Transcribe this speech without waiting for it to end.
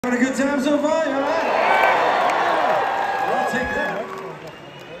having a good time so far? You all right? I'll take that.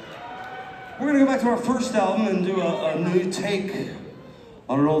 We're gonna go back to our first album and do a new take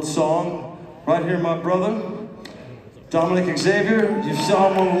on an old song. Right here, my brother, Dominic Xavier. You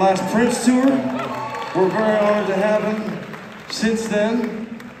saw him on the last Prince tour. We're very honored to have him since then.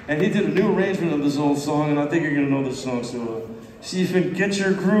 And he did a new arrangement of this old song, and I think you're gonna know this song, so see if you can get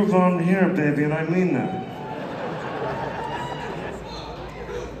your groove on here, baby, and I mean that.